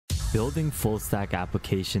Building full-stack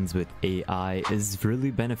applications with AI is really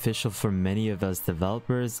beneficial for many of us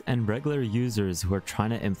developers and regular users who are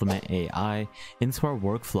trying to implement AI into our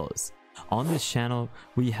workflows. On this channel,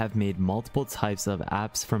 we have made multiple types of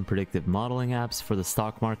apps, from predictive modeling apps for the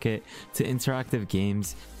stock market to interactive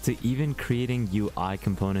games to even creating UI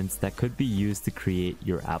components that could be used to create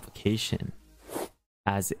your application.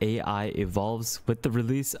 As AI evolves with the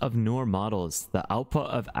release of newer models, the output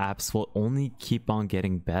of apps will only keep on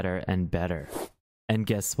getting better and better. And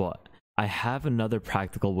guess what? I have another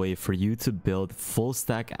practical way for you to build full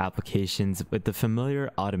stack applications with the familiar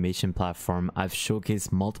automation platform I've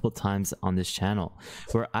showcased multiple times on this channel,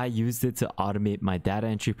 where I used it to automate my data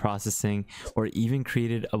entry processing or even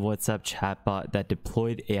created a WhatsApp chatbot that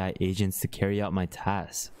deployed AI agents to carry out my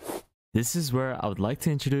tasks. This is where I would like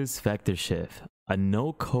to introduce Vectorshift, a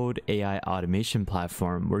no-code AI automation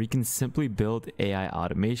platform where you can simply build AI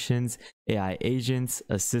automations, AI agents,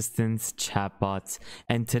 assistants, chatbots,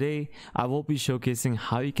 and today I will be showcasing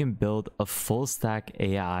how you can build a full-stack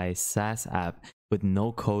AI SaaS app with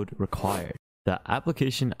no code required. The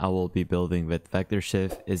application I will be building with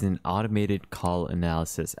Vectorshift is an automated call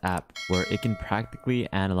analysis app where it can practically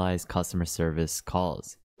analyze customer service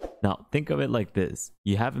calls. Now, think of it like this.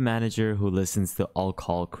 You have a manager who listens to all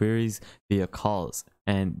call queries via calls,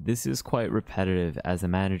 and this is quite repetitive as the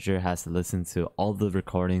manager has to listen to all the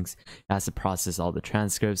recordings, has to process all the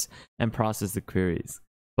transcripts, and process the queries.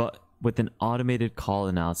 But with an automated call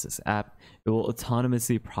analysis app, it will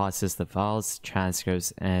autonomously process the files,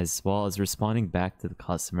 transcripts, as well as responding back to the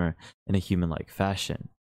customer in a human-like fashion.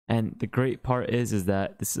 And the great part is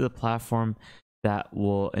that this is a platform that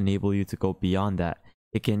will enable you to go beyond that.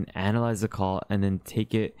 It can analyze the call and then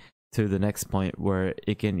take it to the next point where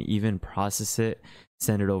it can even process it,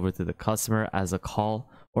 send it over to the customer as a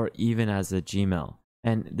call or even as a Gmail.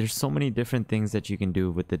 And there's so many different things that you can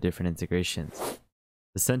do with the different integrations.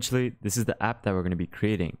 Essentially, this is the app that we're going to be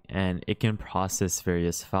creating, and it can process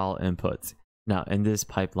various file inputs. Now, in this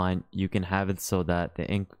pipeline, you can have it so that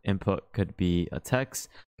the input could be a text,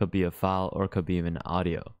 could be a file, or could be even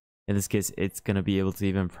audio. In this case, it's going to be able to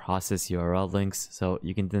even process URL links. So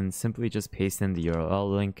you can then simply just paste in the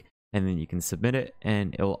URL link and then you can submit it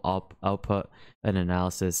and it will output an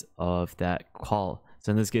analysis of that call.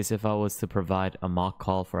 So in this case, if I was to provide a mock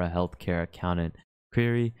call for a healthcare accountant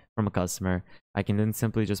query from a customer, I can then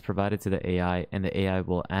simply just provide it to the AI and the AI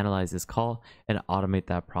will analyze this call and automate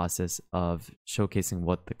that process of showcasing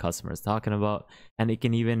what the customer is talking about, and it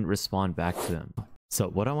can even respond back to them. So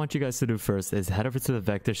what I want you guys to do first is head over to the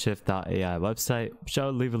vectorshift.ai website, which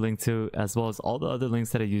I'll leave a link to, as well as all the other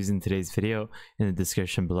links that I use in today's video in the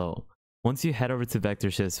description below. Once you head over to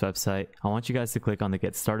Vectorshift's website, I want you guys to click on the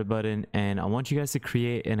Get Started button, and I want you guys to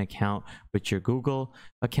create an account with your Google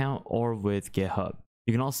account or with GitHub.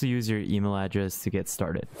 You can also use your email address to get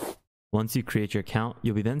started. Once you create your account,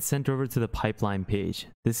 you'll be then sent over to the pipeline page.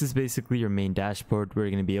 This is basically your main dashboard where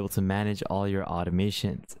you're going to be able to manage all your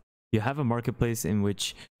automations. You have a marketplace in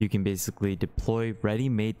which you can basically deploy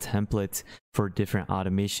ready-made templates for different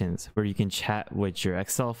automations where you can chat with your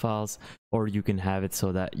Excel files, or you can have it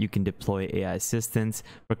so that you can deploy AI assistants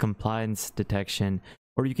for compliance detection,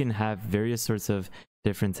 or you can have various sorts of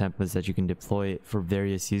different templates that you can deploy for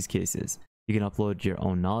various use cases. You can upload your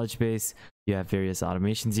own knowledge base, you have various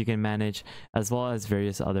automations you can manage, as well as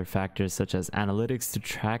various other factors such as analytics to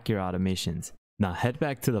track your automations. Now head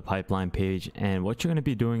back to the pipeline page, and what you're going to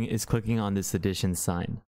be doing is clicking on this addition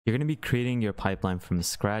sign. You're going to be creating your pipeline from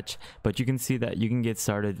scratch, but you can see that you can get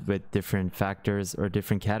started with different factors or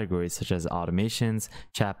different categories such as automations,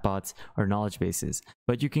 chatbots, or knowledge bases.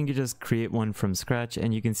 But you can just create one from scratch,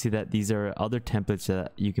 and you can see that these are other templates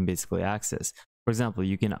that you can basically access. For example,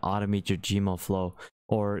 you can automate your Gmail flow,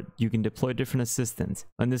 or you can deploy different assistants.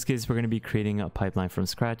 In this case, we're going to be creating a pipeline from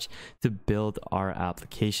scratch to build our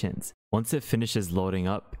applications. Once it finishes loading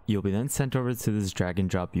up, you'll be then sent over to this drag and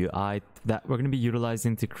drop UI that we're going to be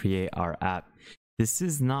utilizing to create our app. This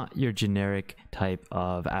is not your generic type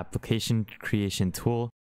of application creation tool.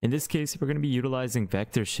 In this case, we're going to be utilizing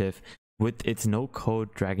Vectorshift with its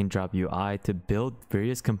no-code drag and drop UI to build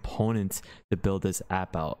various components to build this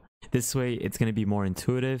app out. This way, it's going to be more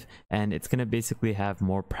intuitive, and it's going to basically have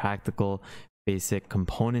more practical basic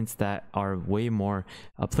components that are way more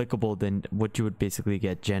applicable than what you would basically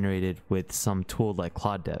get generated with some tool like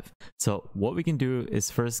claude-dev. So what we can do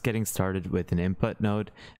is first getting started with an input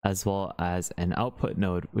node as well as an output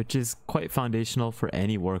node, which is quite foundational for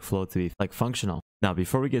any workflow to be functional. Now,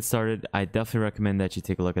 before we get started, I definitely recommend that you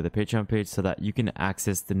take a look at the Patreon page so that you can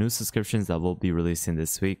access the new subscriptions that we'll be releasing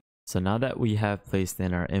this week. So now that we have placed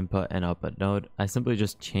in our input and output node, I simply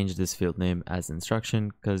just change this field name as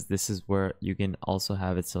instruction, because this is where you can also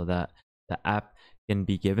have it so that the app can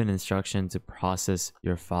be given instruction to process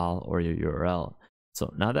your file or your URL.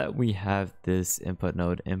 So now that we have this input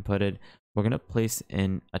node inputted, we're going to place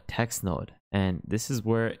in a text node, and this is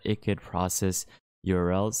where it could process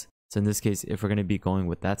URLs. So in this case, if we're going to be going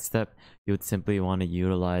with that step, you would simply want to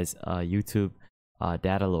utilize a YouTube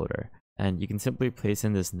data loader. And you can simply place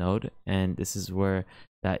in this node, and this is where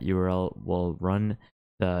that URL will run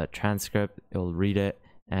the transcript, it will read it,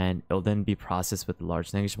 and it'll then be processed with the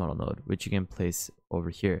large language model node, which you can place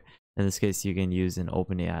over here. In this case, you can use an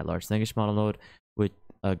OpenAI large language model node with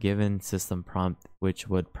a given system prompt, which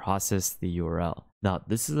would process the URL. Now,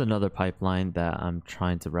 this is another pipeline that I'm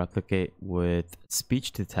trying to replicate with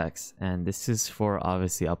speech to text, and this is for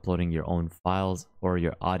obviously uploading your own files or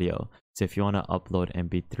your audio. So if you want to upload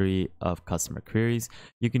MP3 of customer queries,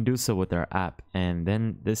 you can do so with our app, and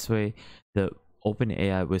then this way the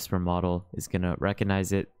OpenAI Whisper model is going to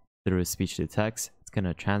recognize it through speech to text. It's going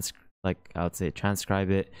to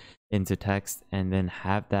transcribe it into text, and then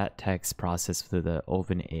have that text processed through the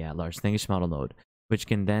OpenAI large language model node, which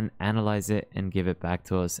can then analyze it and give it back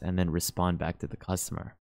to us and then respond back to the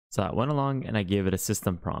customer. So I went along and I gave it a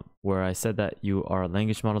system prompt where I said that you are a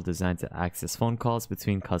language model designed to access phone calls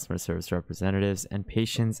between customer service representatives and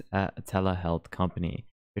patients at a telehealth company.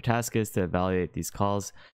 Your task is to evaluate these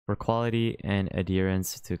calls for quality and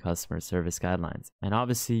adherence to customer service guidelines. And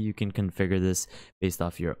obviously you can configure this based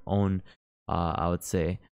off your own, I would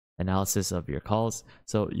say, analysis of your calls.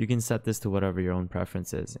 So you can set this to whatever your own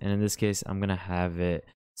preference is. And in this case, I'm going to have it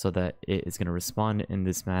so that it is going to respond in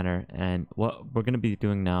this manner. And what we're going to be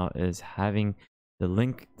doing now is having the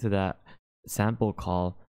link to that sample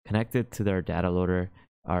call connected to their data loader,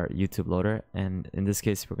 our YouTube loader. And in this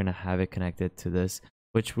case, we're going to have it connected to this,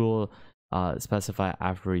 which will specify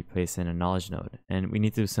after we place in a knowledge node. And we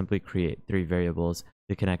need to simply create 3 variables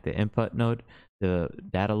to connect the input node, the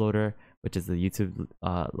data loader, which is the YouTube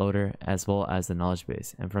loader, as well as the knowledge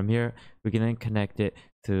base. And from here, we can then connect it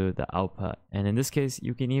to the output. And in this case,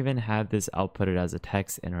 you can even have this outputted as a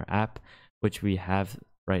text in our app, which we have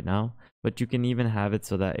right now. But you can even have it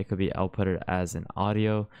so that it could be outputted as an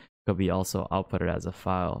audio, could be also outputted as a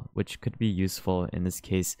file, which could be useful in this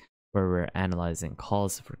case where we're analyzing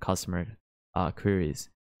calls for customer queries.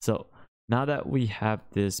 So now that we have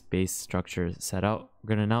this base structure set out, we're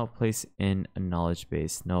going to now place in a knowledge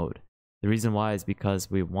base node. The reason why is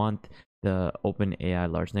because we want the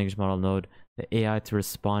OpenAI large language model node, the AI, to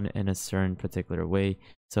respond in a certain particular way.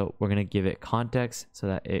 So we're going to give it context so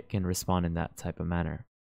that it can respond in that type of manner.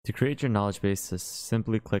 To create your knowledge base, just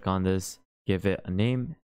simply click on this, give it a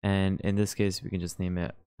name, and in this case, we can just name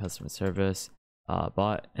it customer service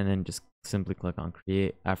bot, and then just simply click on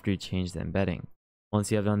create after you change the embedding.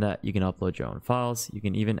 Once you have done that, you can upload your own files. You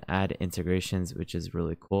can even add integrations, which is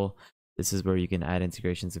really cool. This is where you can add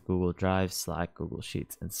integrations to Google Drive, Slack, Google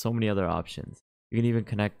Sheets, and so many other options. You can even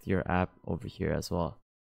connect your app over here as well.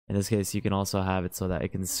 In this case, you can also have it so that it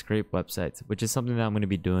can scrape websites, which is something that I'm going to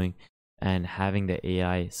be doing, and having the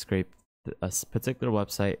AI scrape a particular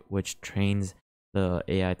website, which trains the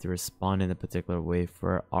AI to respond in a particular way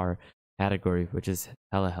for our category, which is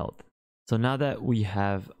telehealth. So now that we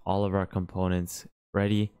have all of our components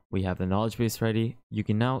ready, we have the knowledge base ready, you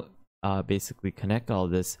can now basically connect all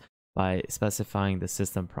of this by specifying the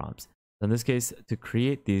system prompts. In this case, to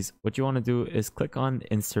create these, what you want to do is click on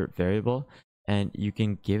insert variable, and you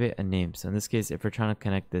can give it a name. So in this case, if we're trying to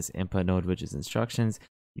connect this input node, which is instructions,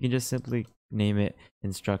 you can just simply name it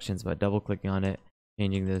instructions by double clicking on it,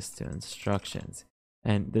 changing this to instructions.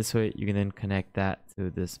 And this way you can then connect that to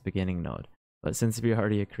this beginning node. But since we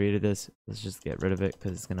already created this, let's just get rid of it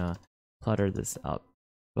because it's gonna clutter this up.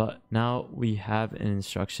 But now we have an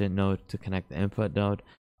instruction node to connect the input node,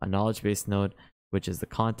 a knowledge base node, which is the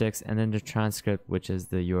context, and then the transcript, which is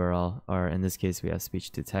the URL, or in this case, we have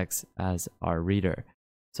speech to text as our reader.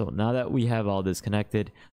 So now that we have all this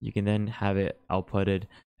connected, you can then have it outputted,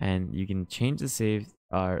 and you can change the save,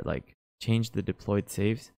 or like change the deployed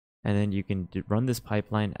saves, and then you can run this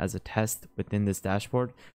pipeline as a test within this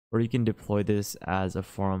dashboard, or you can deploy this as a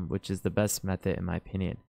form, which is the best method in my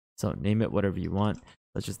opinion. So name it whatever you want.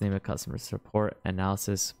 Let's just name it customer support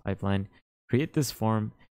analysis pipeline. Create this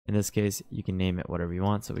form. In this case, you can name it whatever you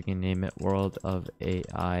want. So we can name it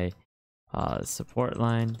WorldofAI support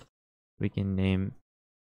line. We can name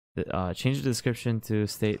the change the description to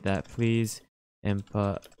state that please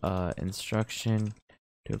input instruction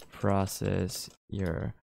to process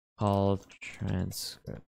your call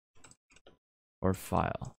transcript or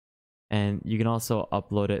file. And you can also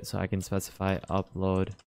upload it. So I can specify upload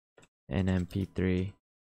an MP3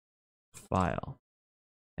 file.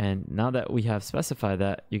 And now that we have specified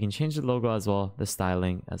that, you can change the logo as well, the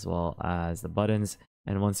styling, as well as the buttons.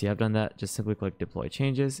 And once you have done that, just simply click deploy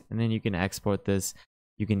changes, and then you can export this.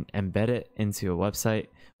 You can embed it into a website,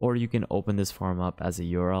 or you can open this form up as a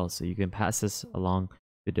URL. So you can pass this along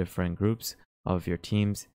to different groups of your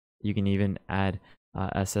teams. You can even add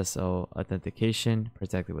SSO authentication,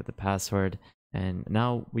 protected with the password. And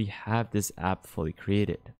now we have this app fully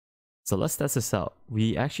created. So let's test this out.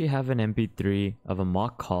 We actually have an MP3 of a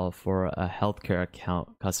mock call for a healthcare account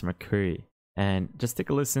customer query. And just take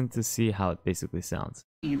a listen to see how it basically sounds.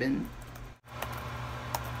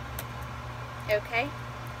 Okay,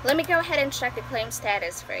 let me go ahead and check the claim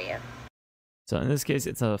status for you. So in this case,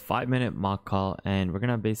 it's a 5-minute mock call, and we're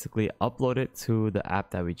gonna basically upload it to the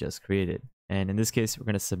app that we just created. And in this case, we're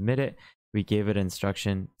gonna submit it. We gave it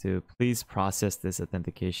instruction to please process this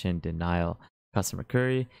authentication denial customer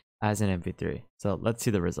query as an MP3. So let's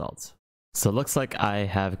see the results. So it looks like I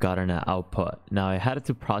have gotten an output. Now I had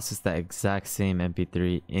to process that exact same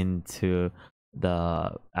MP3 into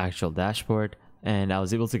the actual dashboard, and I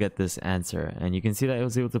was able to get this answer, and you can see that I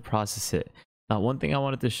was able to process it. Now, one thing I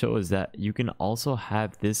wanted to show is that you can also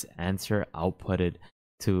have this answer outputted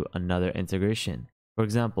to another integration. For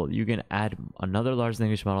example, you can add another large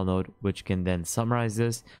language model node, which can then summarize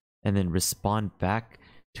this and then respond back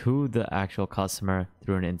to the actual customer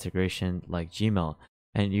through an integration like Gmail.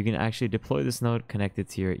 And you can actually deploy this node connected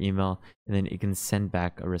to your email, and then it can send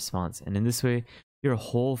back a response. And in this way, your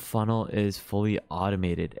whole funnel is fully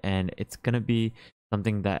automated, and it's going to be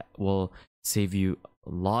something that will save you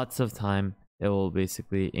lots of time. It will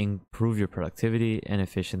basically improve your productivity and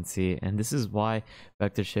efficiency. And this is why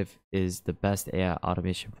Vectorshift is the best AI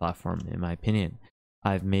automation platform, in my opinion.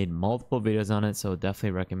 I've made multiple videos on it, so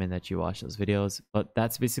definitely recommend that you watch those videos. But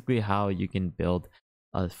that's basically how you can build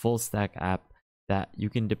a full stack app that you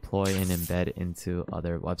can deploy and embed into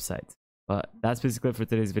other websites. But that's basically it for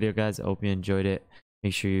today's video, guys. I hope you enjoyed it.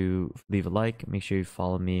 Make sure you leave a like. Make sure you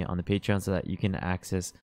follow me on the Patreon so that you can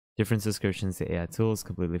access different subscriptions to AI tools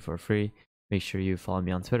completely for free. Make sure you follow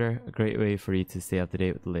me on Twitter, a great way for you to stay up to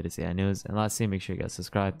date with the latest AI news. And lastly, make sure you guys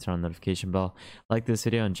subscribe, turn on the notification bell, like this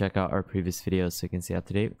video, and check out our previous videos so you can stay up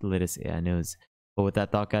to date with the latest AI news. But with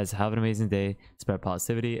that thought, guys, have an amazing day, spread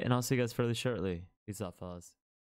positivity, and I'll see you guys fairly shortly. Peace out, fellas.